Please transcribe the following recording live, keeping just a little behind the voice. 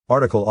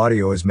Article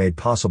audio is made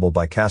possible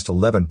by Cast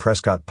 11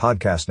 Prescott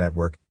Podcast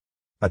Network,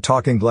 a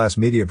Talking Glass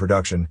media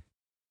production.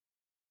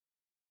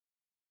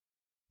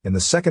 In the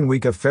second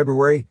week of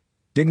February,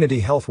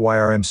 Dignity Health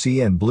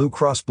YRMC and Blue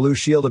Cross Blue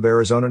Shield of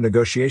Arizona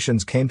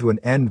negotiations came to an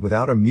end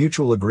without a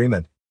mutual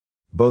agreement.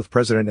 Both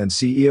President and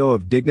CEO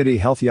of Dignity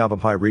Health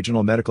Yavapai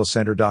Regional Medical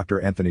Center Dr.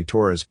 Anthony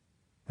Torres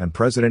and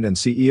President and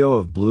CEO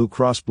of Blue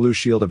Cross Blue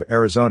Shield of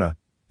Arizona,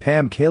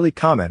 Pam Cayley,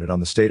 commented on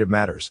the state of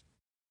matters.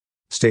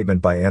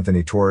 Statement by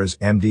Anthony Torres,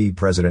 MD,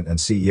 President and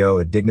CEO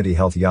at Dignity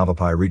Health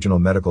Yavapai Regional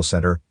Medical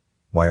Center,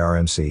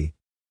 YRMC.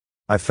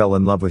 I fell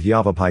in love with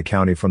Yavapai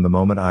County from the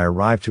moment I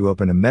arrived to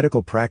open a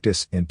medical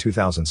practice in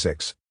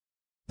 2006.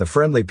 The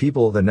friendly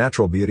people, the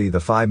natural beauty, the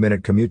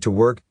 5-minute commute to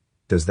work.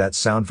 Does that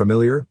sound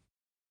familiar?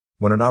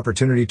 When an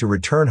opportunity to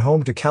return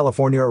home to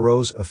California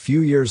arose a few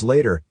years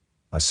later,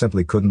 I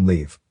simply couldn't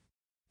leave.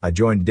 I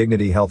joined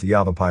Dignity Health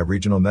Yavapai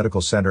Regional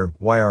Medical Center,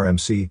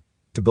 YRMC,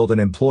 to build an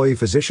employee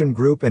physician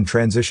group and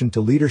transition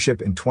to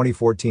leadership in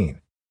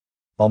 2014.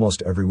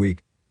 Almost every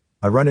week,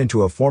 I run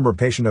into a former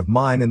patient of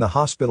mine in the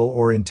hospital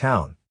or in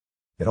town.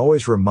 It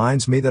always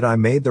reminds me that I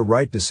made the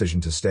right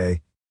decision to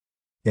stay.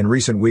 In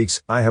recent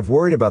weeks, I have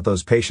worried about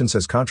those patients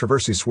as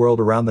controversy swirled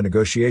around the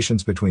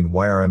negotiations between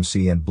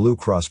YRMC and Blue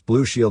Cross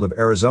Blue Shield of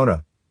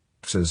Arizona.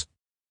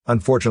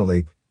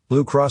 Unfortunately,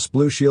 Blue Cross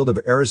Blue Shield of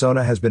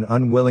Arizona has been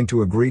unwilling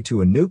to agree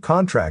to a new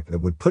contract that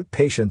would put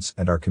patients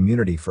and our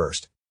community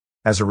first.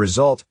 As a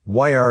result,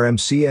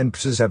 YRMC and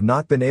PSS have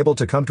not been able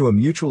to come to a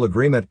mutual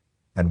agreement,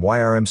 and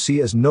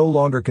YRMC is no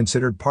longer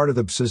considered part of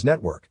the PSS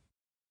network.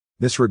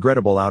 This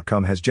regrettable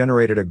outcome has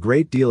generated a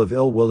great deal of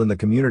ill will in the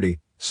community,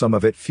 some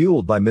of it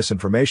fueled by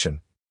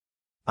misinformation.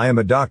 I am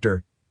a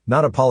doctor,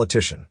 not a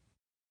politician.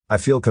 I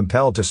feel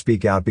compelled to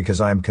speak out because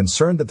I am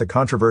concerned that the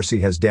controversy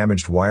has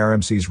damaged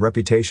YRMC's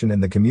reputation in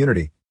the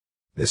community.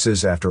 This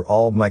is, after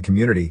all, my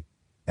community,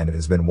 and it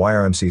has been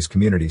YRMC's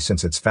community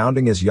since its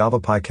founding as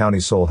Yavapai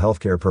County's sole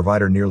healthcare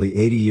provider nearly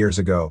 80 years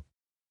ago.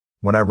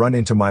 When I run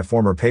into my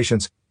former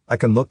patients, I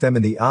can look them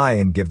in the eye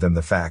and give them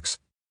the facts.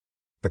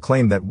 The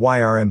claim that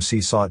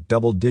YRMC sought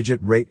double-digit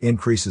rate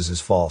increases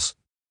is false.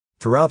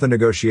 Throughout the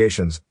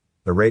negotiations,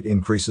 the rate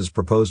increases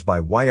proposed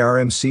by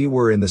YRMC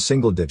were in the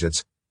single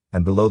digits,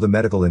 and below the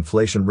medical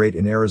inflation rate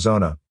in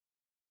Arizona.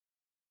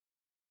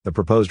 The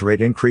proposed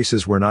rate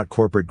increases were not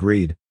corporate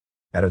greed.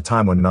 At a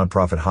time when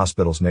nonprofit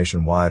hospitals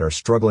nationwide are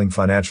struggling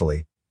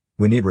financially,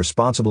 we need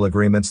responsible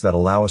agreements that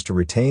allow us to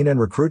retain and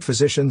recruit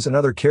physicians and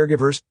other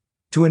caregivers,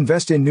 to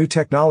invest in new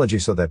technology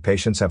so that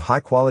patients have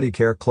high-quality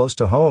care close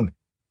to home,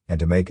 and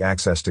to make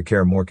access to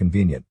care more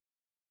convenient.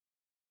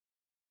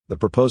 The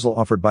proposal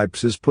offered by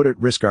PSS put at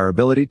risk our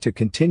ability to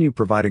continue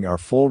providing our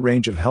full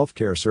range of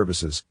healthcare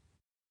services.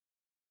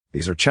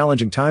 These are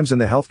challenging times in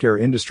the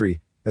healthcare industry,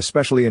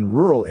 especially in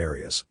rural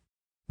areas.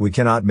 We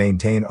cannot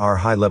maintain our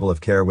high level of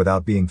care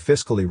without being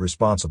fiscally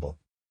responsible.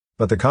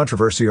 But the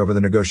controversy over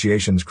the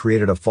negotiations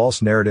created a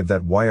false narrative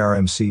that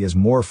YRMC is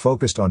more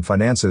focused on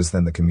finances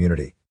than the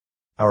community.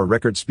 Our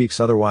record speaks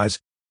otherwise.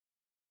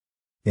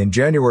 In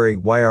January,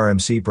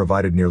 YRMC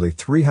provided nearly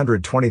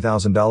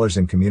 $320,000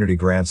 in community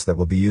grants that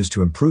will be used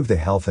to improve the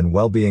health and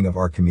well-being of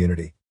our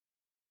community.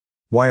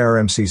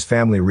 YRMC's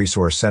Family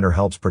Resource Center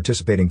helps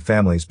participating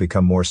families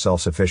become more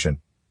self-sufficient,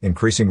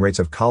 increasing rates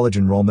of college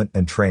enrollment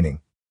and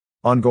training.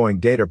 Ongoing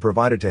data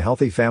provided to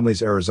Healthy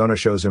Families Arizona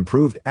shows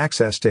improved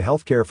access to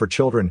health care for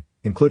children,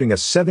 including a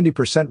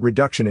 70%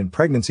 reduction in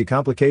pregnancy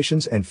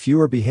complications and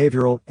fewer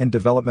behavioral and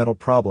developmental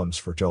problems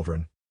for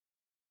children.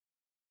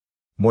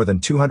 More than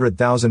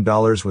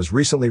 $200,000 was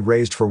recently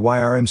raised for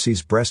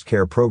YRMC's breast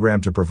care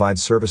program to provide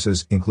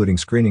services including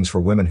screenings for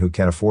women who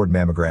can't afford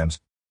mammograms.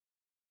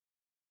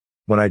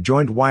 When I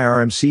joined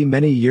YRMC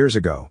many years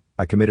ago,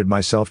 I committed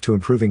myself to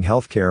improving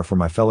health care for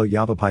my fellow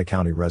Yavapai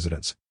County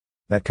residents.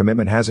 That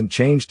commitment hasn't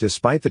changed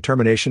despite the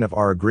termination of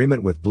our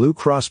agreement with Blue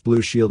Cross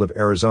Blue Shield of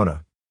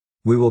Arizona.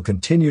 We will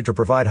continue to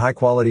provide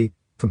high-quality,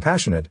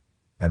 compassionate,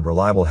 and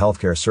reliable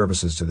healthcare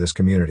services to this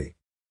community.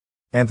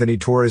 Anthony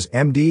Torres,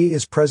 MD,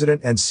 is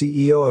President and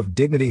CEO of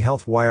Dignity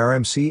Health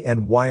YRMC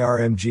and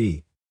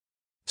YRMG.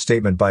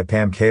 Statement by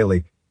Pam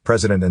Cayley,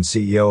 President and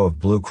CEO of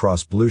Blue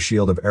Cross Blue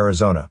Shield of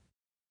Arizona.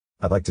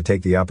 I'd like to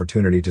take the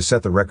opportunity to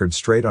set the record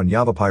straight on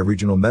Yavapai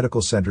Regional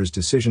Medical Center's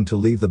decision to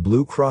leave the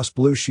Blue Cross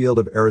Blue Shield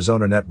of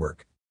Arizona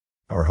network.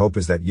 Our hope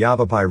is that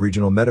Yavapai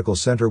Regional Medical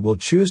Center will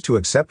choose to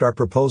accept our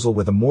proposal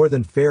with a more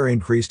than fair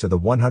increase to the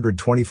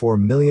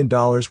 $124 million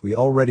we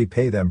already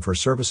pay them for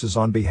services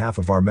on behalf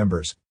of our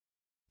members.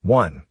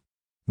 1.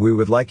 We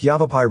would like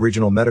Yavapai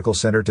Regional Medical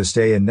Center to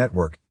stay in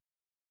network.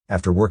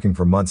 After working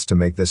for months to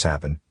make this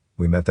happen,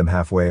 we met them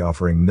halfway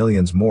offering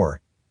millions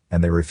more,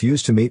 and they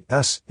refused to meet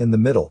us in the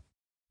middle.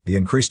 The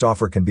increased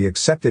offer can be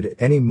accepted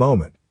at any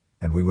moment,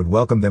 and we would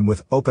welcome them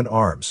with open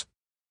arms.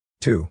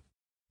 2.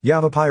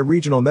 Yavapai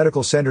Regional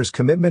Medical Center's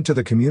commitment to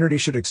the community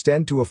should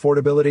extend to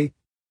affordability.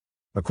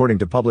 According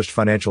to published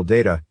financial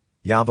data,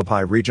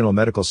 Yavapai Regional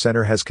Medical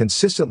Center has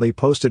consistently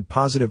posted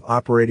positive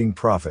operating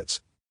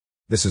profits.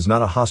 This is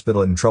not a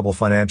hospital in trouble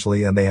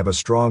financially, and they have a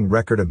strong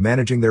record of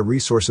managing their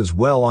resources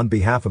well on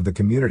behalf of the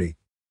community.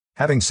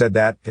 Having said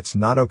that, it's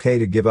not okay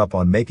to give up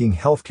on making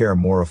healthcare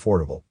more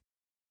affordable.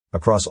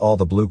 Across all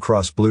the Blue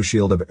Cross Blue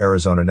Shield of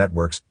Arizona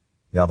networks,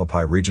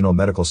 Yavapai Regional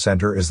Medical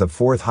Center is the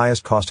fourth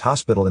highest cost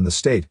hospital in the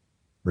state,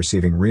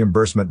 receiving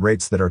reimbursement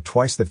rates that are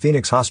twice the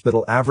Phoenix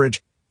Hospital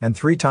average and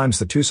 3 times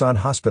the Tucson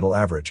Hospital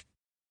average.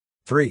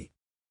 3.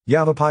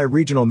 Yavapai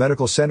Regional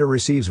Medical Center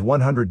receives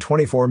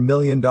 $124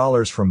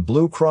 million from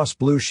Blue Cross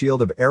Blue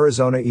Shield of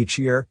Arizona each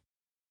year.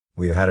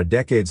 We have had a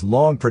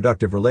decades-long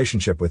productive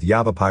relationship with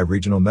Yavapai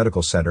Regional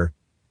Medical Center,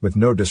 with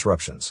no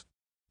disruptions.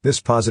 This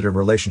positive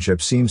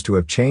relationship seems to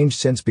have changed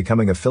since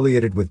becoming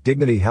affiliated with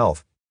Dignity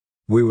Health.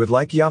 We would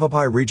like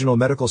Yavapai Regional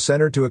Medical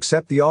Center to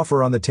accept the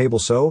offer on the table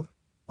so,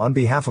 on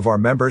behalf of our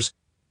members,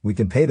 we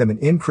can pay them an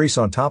increase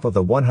on top of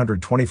the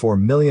 $124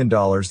 million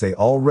they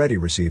already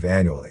receive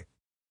annually.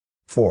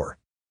 4.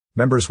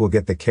 Members will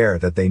get the care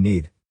that they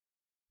need.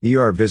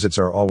 ER visits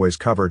are always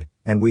covered,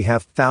 and we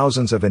have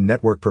thousands of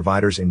in-network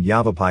providers in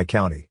Yavapai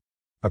County.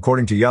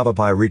 According to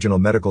Yavapai Regional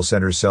Medical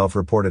Center's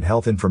self-reported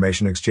health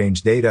information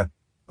exchange data,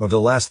 over the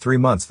last 3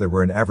 months there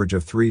were an average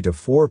of 3 to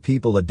 4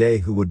 people a day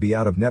who would be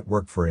out of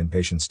network for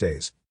inpatient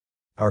stays.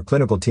 Our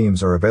clinical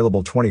teams are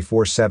available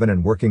 24/7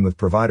 and working with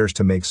providers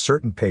to make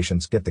certain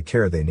patients get the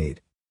care they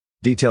need.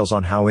 Details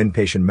on how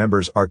inpatient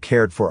members are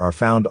cared for are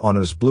found on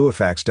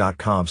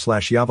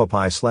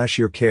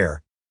asbluefax.com/yavapai/yourcare.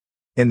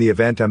 In the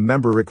event a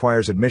member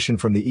requires admission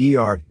from the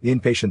ER, the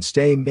inpatient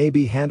stay may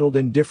be handled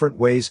in different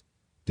ways,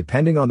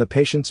 depending on the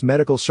patient's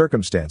medical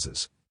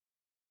circumstances.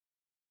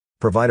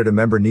 Provided a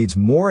member needs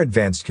more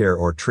advanced care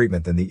or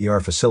treatment than the ER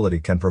facility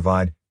can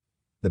provide,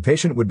 the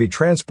patient would be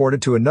transported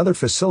to another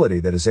facility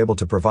that is able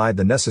to provide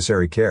the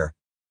necessary care.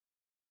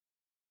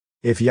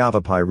 If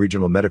Yavapai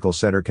Regional Medical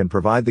Center can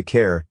provide the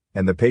care,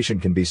 and the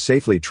patient can be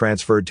safely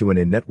transferred to an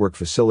in-network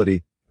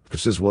facility,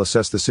 nurses will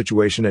assess the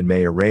situation and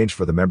may arrange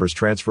for the member's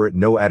transfer at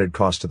no added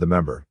cost to the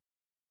member.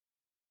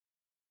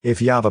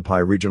 If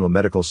Yavapai Regional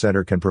Medical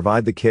Center can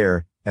provide the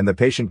care, and the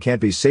patient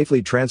can't be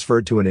safely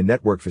transferred to an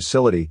in-network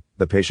facility,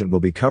 the patient will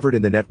be covered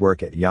in the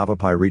network at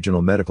Yavapai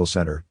Regional Medical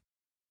Center.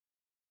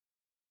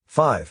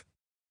 5.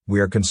 We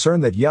are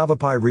concerned that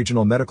Yavapai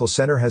Regional Medical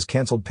Center has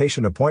canceled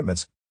patient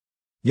appointments.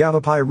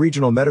 Yavapai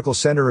Regional Medical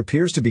Center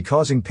appears to be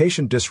causing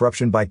patient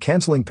disruption by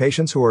canceling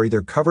patients who are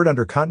either covered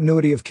under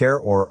continuity of care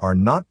or are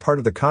not part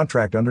of the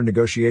contract under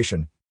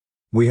negotiation.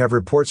 We have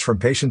reports from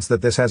patients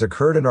that this has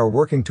occurred and are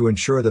working to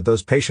ensure that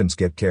those patients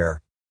get care.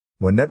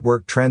 When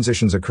network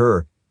transitions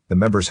occur, the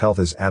member's health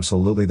is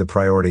absolutely the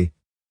priority.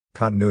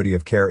 Continuity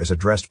of care is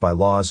addressed by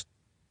laws,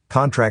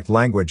 contract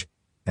language,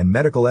 and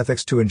medical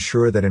ethics to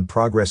ensure that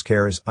in-progress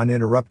care is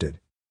uninterrupted.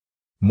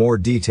 More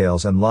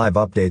details and live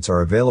updates are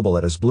available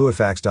at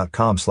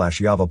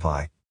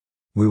asbluefax.com/yavapai.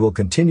 We will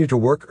continue to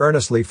work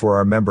earnestly for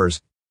our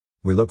members.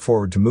 We look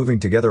forward to moving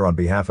together on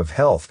behalf of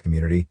health,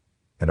 community,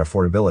 and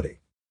affordability.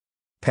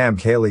 Pam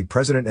Cayley,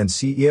 President and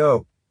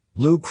CEO,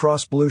 Blue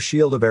Cross Blue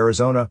Shield of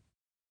Arizona.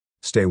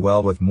 Stay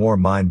well with more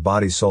Mind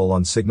Body Soul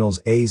on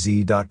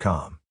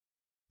signalsaz.com.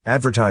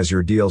 Advertise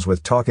your deals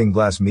with Talking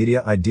Glass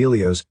Media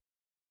Idealios.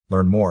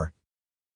 Learn more